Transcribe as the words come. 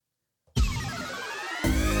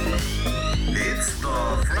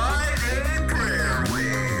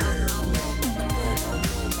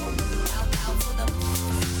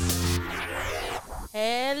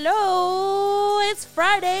Hello, it's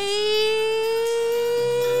Friday.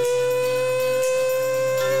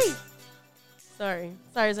 Sorry.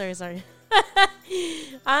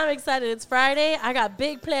 I'm excited. It's Friday. I got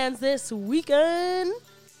big plans this weekend.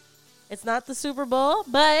 It's not the Super Bowl,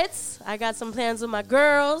 but I got some plans with my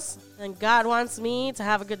girls, and God wants me to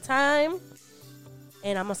have a good time.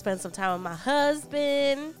 And I'm going to spend some time with my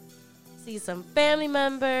husband, see some family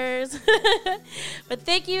members. But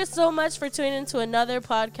thank you so much for tuning into another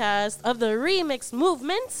podcast of the Remix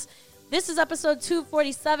Movement. This is episode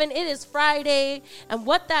 247. It is Friday, and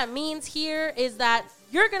what that means here is that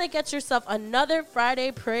you're going to get yourself another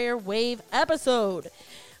Friday Prayer Wav episode.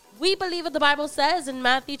 We believe what the Bible says in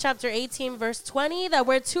Matthew chapter 18, verse 20, that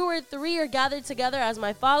where 2 or 3 are gathered together as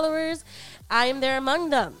my followers, I am there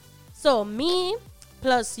among them. So me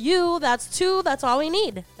plus you, that's 2, that's all we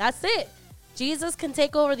need. That's it. Jesus can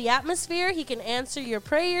take over the atmosphere. He can answer your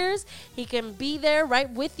prayers. He can be there right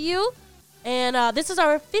with you. And this is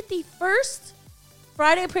our 51st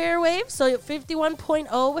Friday Prayer Wave, so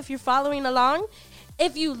 51.0 if you're following along.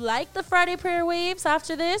 If you like the Friday Prayer Waves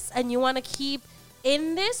after this and you want to keep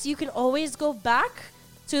in this, you can always go back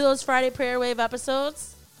to those Friday Prayer Wave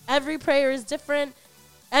episodes. Every prayer is different.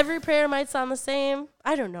 Every prayer might sound the same.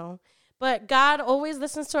 I don't know. But God always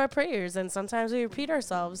listens to our prayers, and sometimes we repeat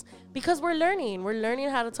ourselves because we're learning. We're learning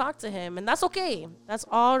how to talk to him, and that's okay. That's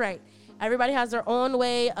all right. Everybody has their own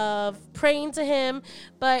way of praying to him.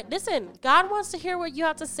 But listen, God wants to hear what you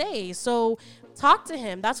have to say. So talk to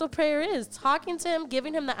him. That's what prayer is. Talking to him,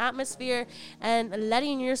 giving him the atmosphere, and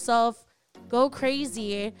letting yourself go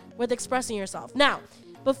crazy with expressing yourself. Now,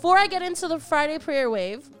 before I get into the Friday Prayer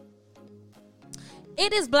Wave,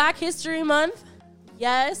 it is Black History Month.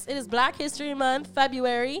 Yes, it is Black History Month,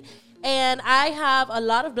 February. And I have a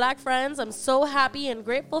lot of black friends. I'm so happy and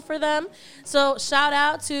grateful for them. So shout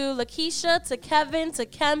out to Lakeisha, to Kevin, to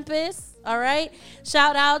Kempis. All right.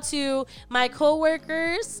 Shout out to my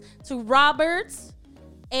coworkers, to Robert.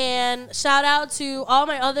 And shout out to all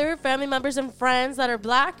my other family members and friends that are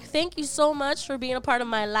black. Thank you so much for being a part of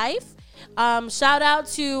my life. Shout out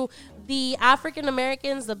to the African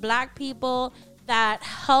Americans, the black people that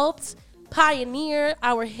helped pioneer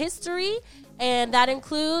our history. And that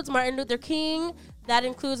includes Martin Luther King. That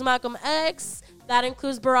includes Malcolm X. That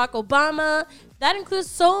includes Barack Obama. That includes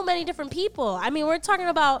so many different people. I mean, we're talking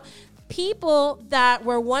about people that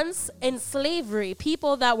were once in slavery,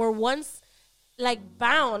 people that were once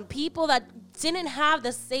bound, people that didn't have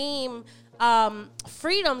the same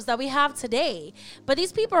freedoms that we have today. But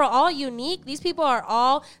these people are all unique. These people are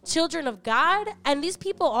all children of God, and these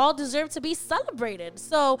people all deserve to be celebrated.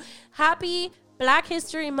 So happy Black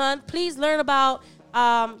History Month. Please learn about,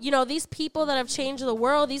 these people that have changed the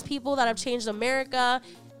world, these people that have changed America.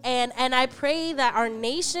 And I pray that our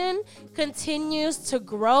nation continues to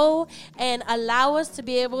grow and allow us to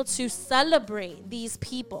be able to celebrate these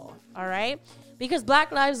people, all right? Because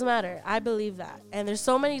Black lives matter. I believe that. And there's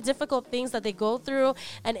so many difficult things that they go through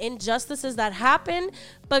and injustices that happen.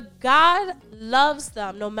 But God loves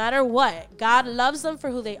them no matter what. God loves them for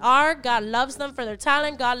who they are. God loves them for their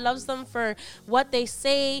talent. God loves them for what they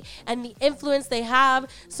say and the influence they have.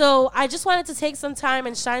 So I just wanted to take some time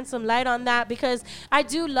and shine some light on that, because I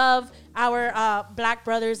do love our black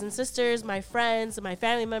brothers and sisters, my friends, my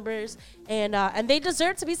family members, and they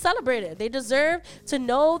deserve to be celebrated. They deserve to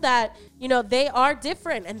know that, they are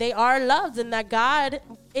different and they are loved, and that God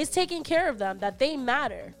is taking care of them, that they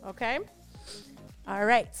matter, okay? All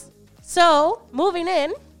right. So, moving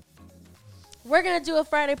in, we're going to do a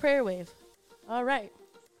Friday Prayer Wave. All right.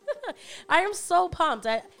 I am so pumped.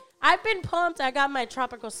 I've been pumped. I got my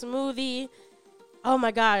tropical smoothie. Oh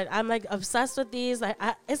my God, I'm obsessed with these.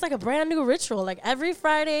 It's like a brand new ritual. Like every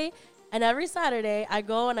Friday and every Saturday, I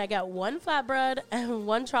go and I get one flatbread and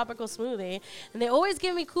one tropical smoothie. And they always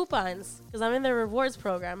give me coupons because I'm in their rewards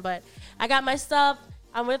program. But I got my stuff.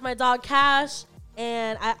 I'm with my dog Cash.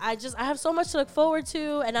 And I have so much to look forward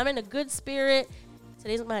to. And I'm in a good spirit.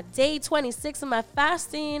 Today's my day 26 of my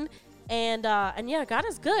fasting. And yeah, God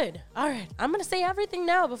is good. All right, I'm going to say everything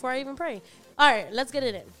now before I even pray. All right, let's get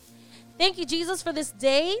it in. Thank you, Jesus, for this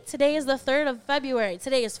day. Today is the 3rd of February.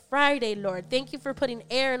 Today is Friday, Lord. Thank you for putting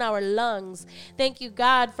air in our lungs. Thank you,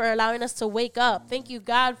 God, for allowing us to wake up. Thank you,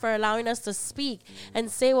 God, for allowing us to speak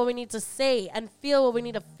and say what we need to say and feel what we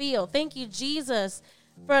need to feel. Thank you, Jesus,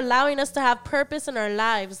 for allowing us to have purpose in our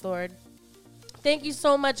lives, Lord. Thank you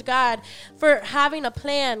so much, God, for having a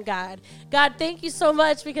plan, God. God, thank you so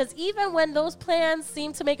much, because even when those plans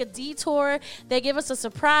seem to make a detour, they give us a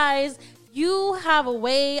surprise, you have a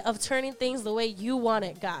way of turning things the way you want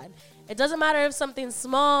it, God. It doesn't matter if something's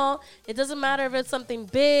small. It doesn't matter if it's something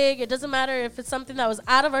big. It doesn't matter if it's something that was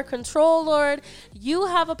out of our control, Lord. You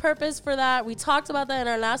have a purpose for that. We talked about that in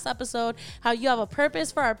our last episode, how you have a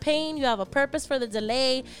purpose for our pain. You have a purpose for the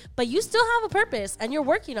delay, but you still have a purpose, and you're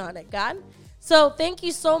working on it, God. So thank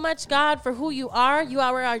you so much, God, for who you are. You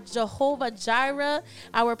are our Jehovah Jireh,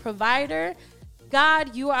 our provider.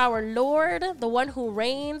 God, you are our Lord, the one who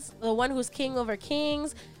reigns, the one who's King over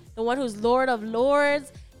kings, the one who's Lord of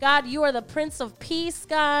lords. God, you are the Prince of Peace,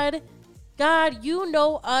 God. God, you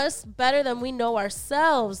know us better than we know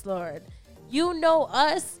ourselves, Lord. You know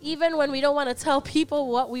us even when we don't want to tell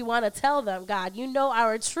people what we want to tell them, God. You know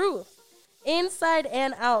our truth inside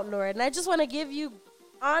and out, Lord. And I just want to give you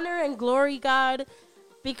honor and glory, God,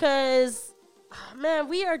 because, man,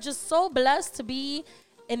 we are just so blessed to be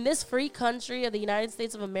in this free country of the United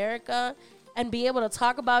States of America and be able to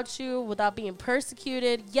talk about you without being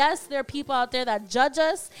persecuted. Yes, there are people out there that judge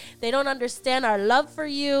us. They don't understand our love for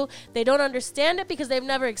you. They don't understand it because they've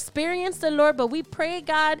never experienced it, Lord. But we pray,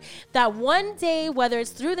 God, that one day, whether it's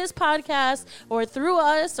through this podcast or through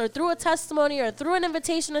us or through a testimony or through an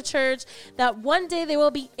invitation to church, that one day they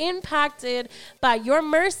will be impacted by your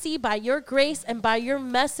mercy, by your grace, and by your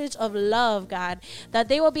message of love, God. That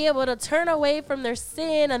they will be able to turn away from their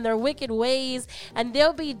sin and their wicked ways, and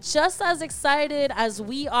they'll be just as excited as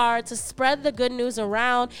we are to spread the good news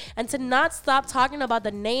around and to not stop talking about the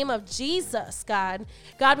name of Jesus, God.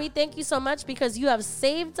 God, we thank you so much because you have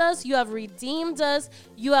saved us, you have redeemed us,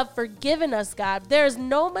 you have forgiven us, God. There is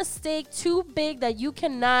no mistake too big that you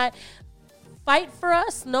cannot fight for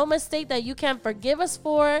us, no mistake that you can't forgive us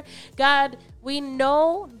for. God, we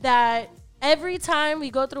know that every time we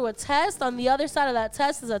go through a test, on the other side of that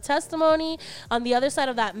test is a testimony. On the other side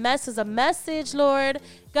of that mess is a message, Lord.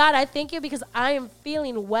 God, I thank you because I am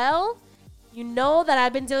feeling well. You know that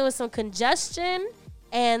I've been dealing with some congestion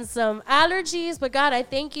and some allergies, but God, I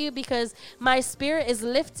thank you because my spirit is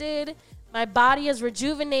lifted. My body is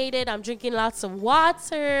rejuvenated. I'm drinking lots of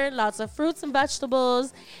water, lots of fruits and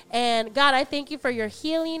vegetables. And God, I thank you for your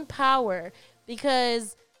healing power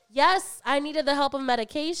because, yes, I needed the help of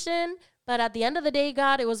medication, but at the end of the day,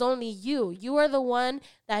 God, it was only you. You are the one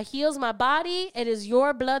that heals my body. It is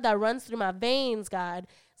your blood that runs through my veins, God.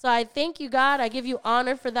 So I thank you, God. I give you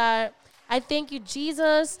honor for that. I thank you,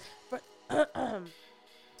 Jesus, for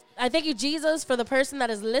I thank you, Jesus, for the person that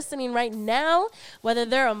is listening right now, whether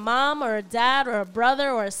they're a mom or a dad or a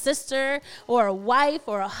brother or a sister or a wife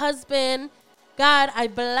or a husband. God, I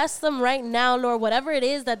bless them right now, Lord, whatever it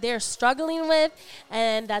is that they're struggling with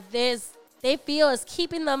and that they feel is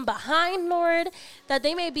keeping them behind, Lord, that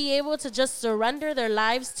they may be able to just surrender their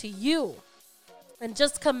lives to you and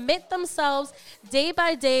just commit themselves day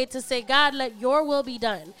by day to say, God, let your will be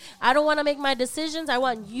done. I don't want to make my decisions. I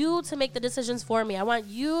want you to make the decisions for me. I want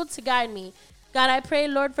you to guide me. God, I pray,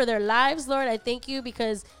 Lord, for their lives. Lord, I thank you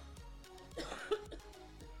because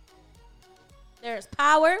there is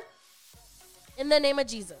power in the name of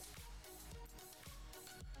Jesus.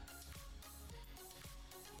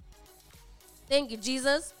 Thank you,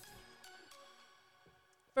 Jesus,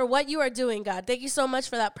 for what you are doing, God. Thank you so much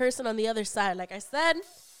for that person on the other side. Like I said,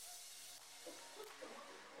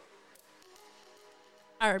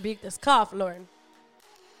 I rebuke this cough, Lord.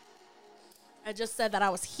 I just said that I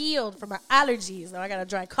was healed from my allergies. Now I got a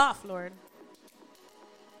dry cough, Lord.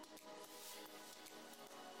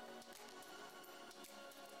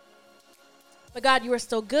 But God, you are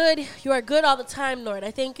still good. You are good all the time, Lord.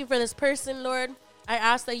 I thank you for this person, Lord. I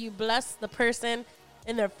ask that you bless the person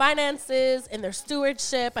in their finances, in their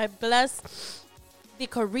stewardship. I bless the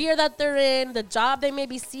career that they're in, the job they may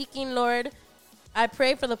be seeking, Lord. I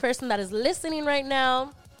pray for the person that is listening right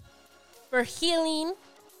now for healing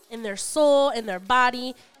in their soul, in their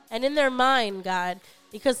body, and in their mind, God.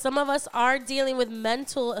 Because some of us are dealing with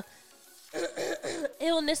mental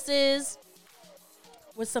illnesses,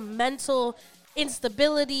 with some mental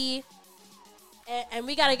instability. And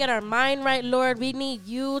we got to get our mind right, Lord. We need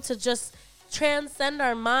you to just transcend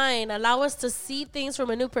our mind. Allow us to see things from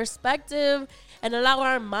a new perspective and allow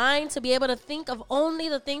our mind to be able to think of only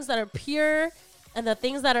the things that are pure and the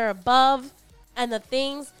things that are above and the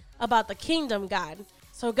things about the kingdom, God.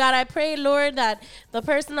 So, God, I pray, Lord, that the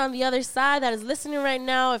person on the other side that is listening right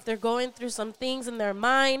now, if they're going through some things in their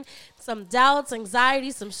mind, some doubts,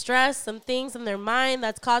 anxiety, some stress, some things in their mind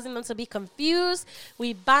that's causing them to be confused.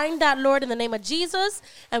 We bind that, Lord, in the name of Jesus,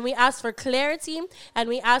 and we ask for clarity, and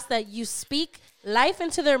we ask that you speak life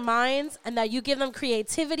into their minds, and that you give them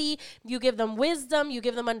creativity, you give them wisdom, you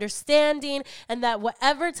give them understanding, and that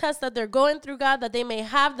whatever test that they're going through, God, that they may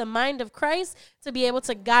have the mind of Christ to be able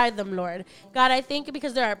to guide them, Lord. God, I thank you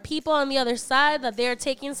because there are people on the other side that they're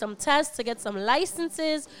taking some tests to get some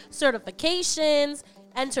licenses, certifications,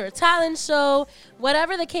 enter a talent show,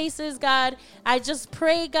 whatever the case is, God. I just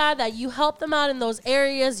pray, God, that you help them out in those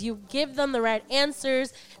areas. You give them the right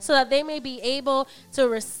answers so that they may be able to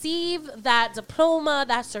receive that diploma,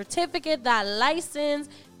 that certificate, that license,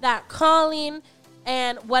 that calling,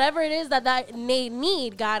 and whatever it is that they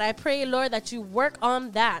need, God. I pray, Lord, that you work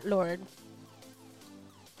on that, Lord.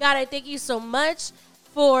 God, I thank you so much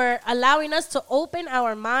for allowing us to open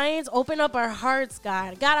our minds, open up our hearts,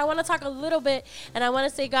 God. God, I want to talk a little bit, and I want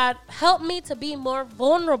to say, God, help me to be more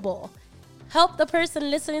vulnerable. Help the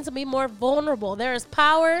person listening to be more vulnerable. There is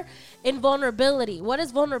power in vulnerability. What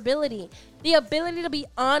is vulnerability? The ability to be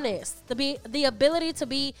honest, the ability to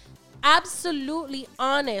be absolutely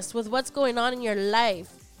honest with what's going on in your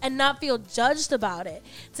life and not feel judged about it.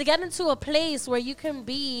 To get into a place where you can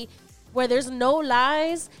be where there's no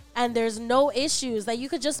lies and there's no issues, that you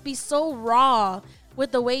could just be so raw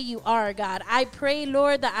with the way you are, God. I pray,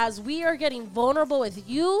 Lord, that as we are getting vulnerable with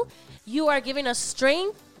you, you are giving us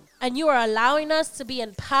strength and you are allowing us to be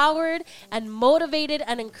empowered and motivated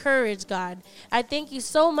and encouraged, God. I thank you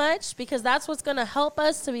so much because that's what's going to help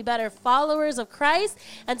us to be better followers of Christ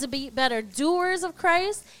and to be better doers of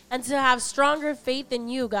Christ and to have stronger faith in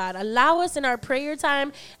you, God. Allow us in our prayer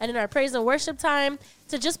time and in our praise and worship time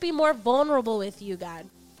to just be more vulnerable with you, God.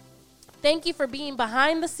 Thank you for being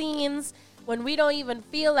behind the scenes when we don't even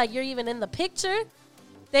feel like you're even in the picture.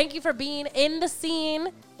 Thank you for being in the scene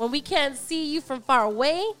when we can't see you from far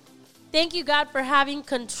away. Thank you, God, for having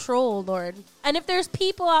control, Lord. And if there's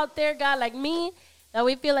people out there, God, like me, that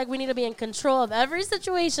we feel like we need to be in control of every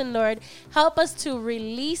situation, Lord, help us to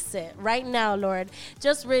release it right now, Lord.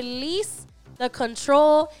 Just release the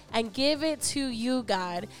control and give it to you,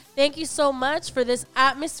 God. Thank you so much for this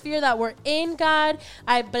atmosphere that we're in, God.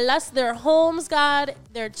 I bless their homes, God,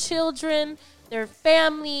 their children, their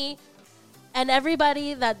family, and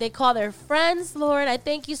everybody that they call their friends, Lord. I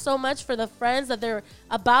thank you so much for the friends that they're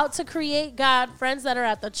about to create, God. Friends that are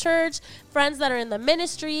at the church, friends that are in the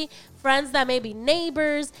ministry, friends that may be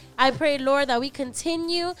neighbors. I pray, Lord, that we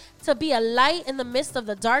continue to be a light in the midst of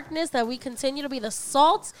the darkness, that we continue to be the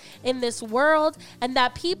salt in this world, and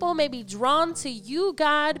that people may be drawn to you,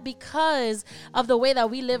 God, because of the way that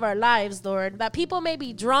we live our lives, Lord. That people may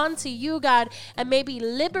be drawn to you, God, and may be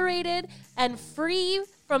liberated and free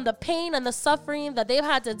from the pain and the suffering that they've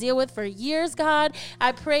had to deal with for years, God.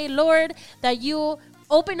 I pray, Lord, that you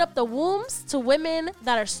open up the wombs to women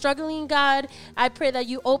that are struggling, God. I pray that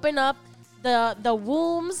you open up the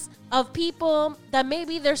wombs of people that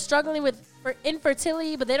maybe they're struggling with for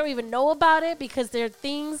infertility, but they don't even know about it because there are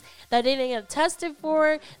things that they didn't get tested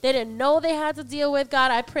for. They didn't know they had to deal with. God,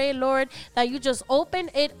 I pray, Lord, that you just open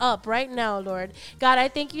it up right now, Lord. God, I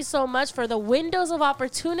thank you so much for the windows of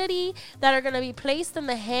opportunity that are going to be placed in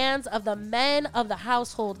the hands of the men of the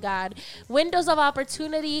household, God. Windows of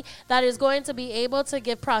opportunity that is going to be able to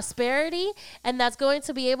give prosperity and that's going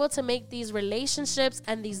to be able to make these relationships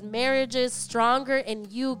and these marriages stronger in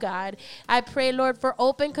you, God. I pray, Lord, for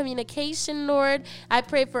open communication, Lord. I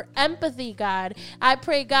pray for empathy, God. I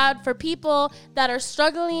pray, God, for people that are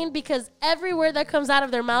struggling because every word that comes out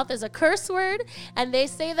of their mouth is a curse word, and they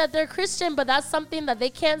say that they're Christian, but that's something that they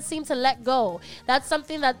can't seem to let go. That's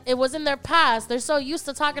something that it was in their past. They're so used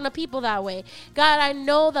to talking to people that way. God, I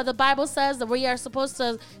know that the Bible says that we are supposed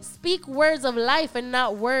to speak words of life and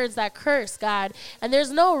not words that curse, God. And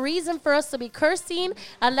there's no reason for us to be cursing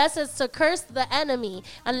unless it's to curse the enemy,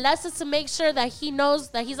 unless it's to make sure that he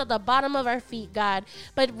knows that he's at the bottom of our feet, God.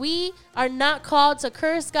 But we are not called to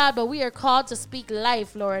curse, God, but we are called to speak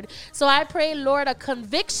life, Lord. So I pray, Lord, a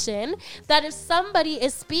conviction that if somebody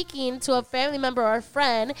is speaking to a family member or a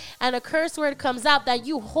friend and a curse word comes out, that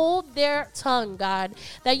you hold their tongue, God.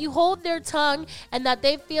 That you hold their tongue and that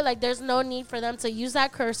they feel like there's no need for them to use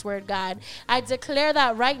that curse word, God. I declare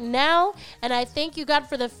that right now, and I thank you, God,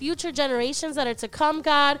 for the future generations that are to come,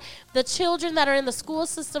 God. The children that are in the school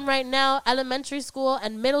system right now, elementary school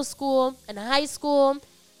and middle school and high school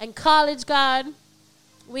and college, God.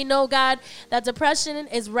 We know, God, that depression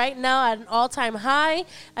is right now at an all-time high,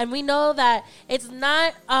 and we know that it's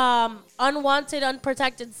not unwanted,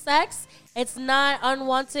 unprotected sex. It's not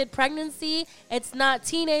unwanted pregnancy. It's not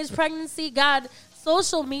teenage pregnancy. God,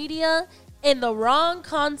 social media in the wrong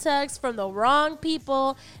context from the wrong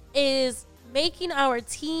people is making our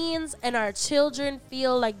teens and our children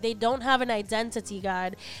feel like they don't have an identity,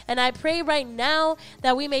 God. And I pray right now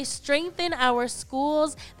that we may strengthen our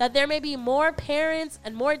schools, that there may be more parents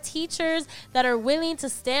and more teachers that are willing to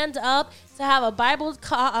stand up to have a Bible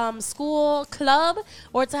school club,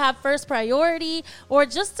 or to have First Priority, or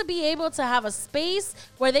just to be able to have a space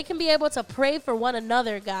where they can be able to pray for one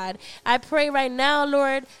another, God. I pray right now,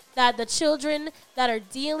 Lord, that the children that are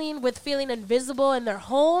dealing with feeling invisible in their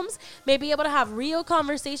homes may be able to have real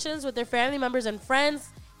conversations with their family members and friends,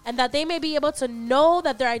 and that they may be able to know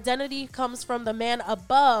that their identity comes from the man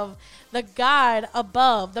above, the God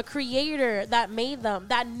above, the creator that made them,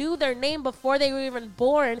 that knew their name before they were even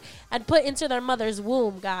born and put into their mother's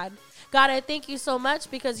womb, God. God, I thank you so much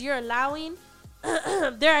because you're allowing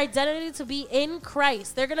their identity to be in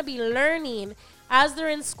Christ. They're going to be learning as they're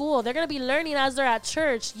in school. They're going to be learning as they're at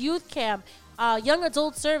church, youth camp, young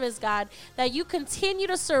adult service, God, that you continue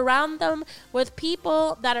to surround them with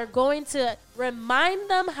people that are going to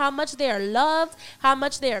remind them how much they are loved, how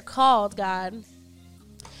much they are called, God.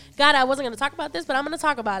 God, I wasn't going to talk about this, but I'm going to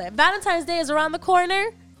talk about it. Valentine's Day is around the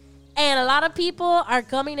corner, and a lot of people are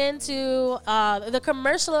coming into the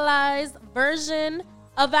commercialized version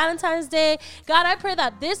of Valentine's Day. God, I pray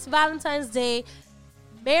that this Valentine's Day,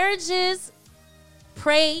 marriages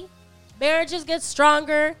pray, marriages get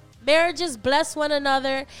stronger, marriages bless one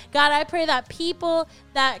another. God, I pray that people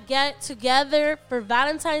that get together for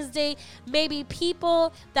Valentine's Day may be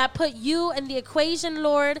people that put you in the equation,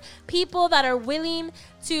 Lord. People that are willing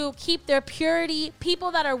to keep their purity.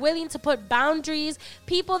 People that are willing to put boundaries.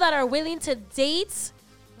 People that are willing to date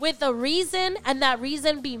with a reason, and that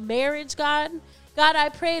reason be marriage, God. God, I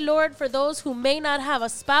pray, Lord, for those who may not have a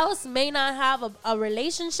spouse, may not have a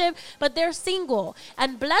relationship, but they're single.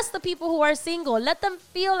 And bless the people who are single. Let them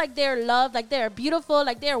feel like they're loved, like they're beautiful,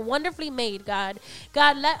 like they're wonderfully made, God.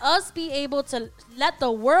 God, let us be able to let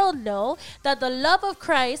the world know that the love of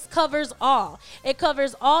Christ covers all. It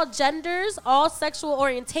covers all genders, all sexual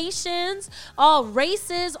orientations, all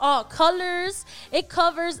races, all colors. It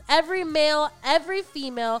covers every male, every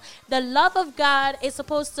female. The love of God is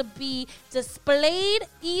supposed to be displayed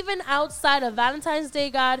even outside of Valentine's Day,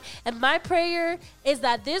 God. And my prayer is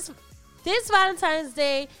that this Valentine's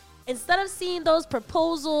Day, instead of seeing those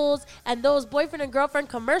proposals and those boyfriend and girlfriend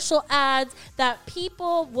commercial ads, that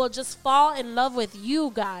people will just fall in love with you,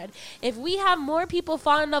 God. If we have more people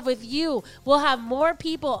fall in love with you, we'll have more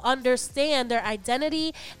people understand their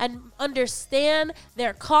identity and understand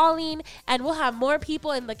their calling, and we'll have more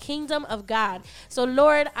people in the kingdom of God. So,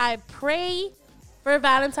 Lord, I pray for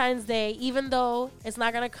Valentine's Day, even though it's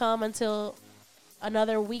not going to come until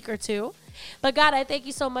another week or two. But God, I thank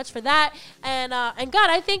you so much for that. And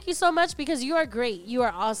God, I thank you so much because you are great. You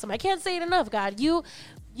are awesome. I can't say it enough, God. You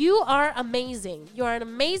are amazing. You are an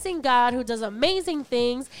amazing God who does amazing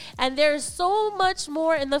things. And there's so much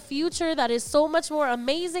more in the future that is so much more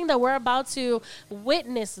amazing that we're about to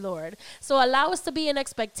witness, Lord. So allow us to be in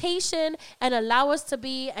expectation, and allow us to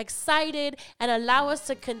be excited, and allow us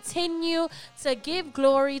to continue to give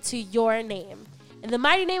glory to your name. In the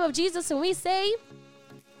mighty name of Jesus, and we say,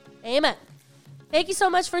 amen. Thank you so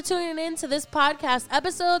much for tuning in to this podcast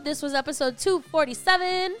episode. This was episode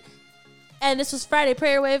 247. And this was Friday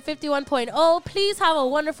Prayer Wav 51.0. Please have a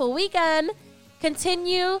wonderful weekend.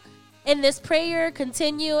 Continue in this prayer.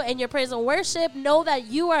 Continue in your praise and worship. Know that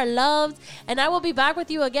you are loved. And I will be back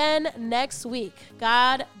with you again next week.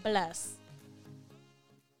 God bless.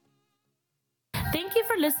 Thank you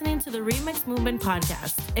for listening to the Remix Movement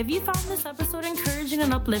podcast. If you found this episode encouraging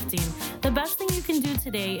and uplifting, the best thing you can do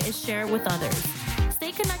today is share it with others.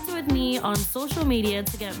 Stay connected with me on social media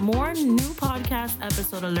to get more new podcast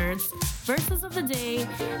episode alerts, verses of the day,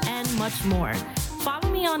 and much more. Follow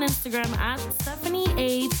me on Instagram at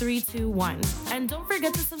StephanieA321. And don't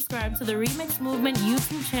forget to subscribe to the Remix Movement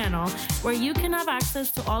YouTube channel, where you can have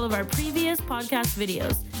access to all of our previous podcast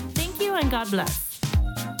videos. Thank you and God bless.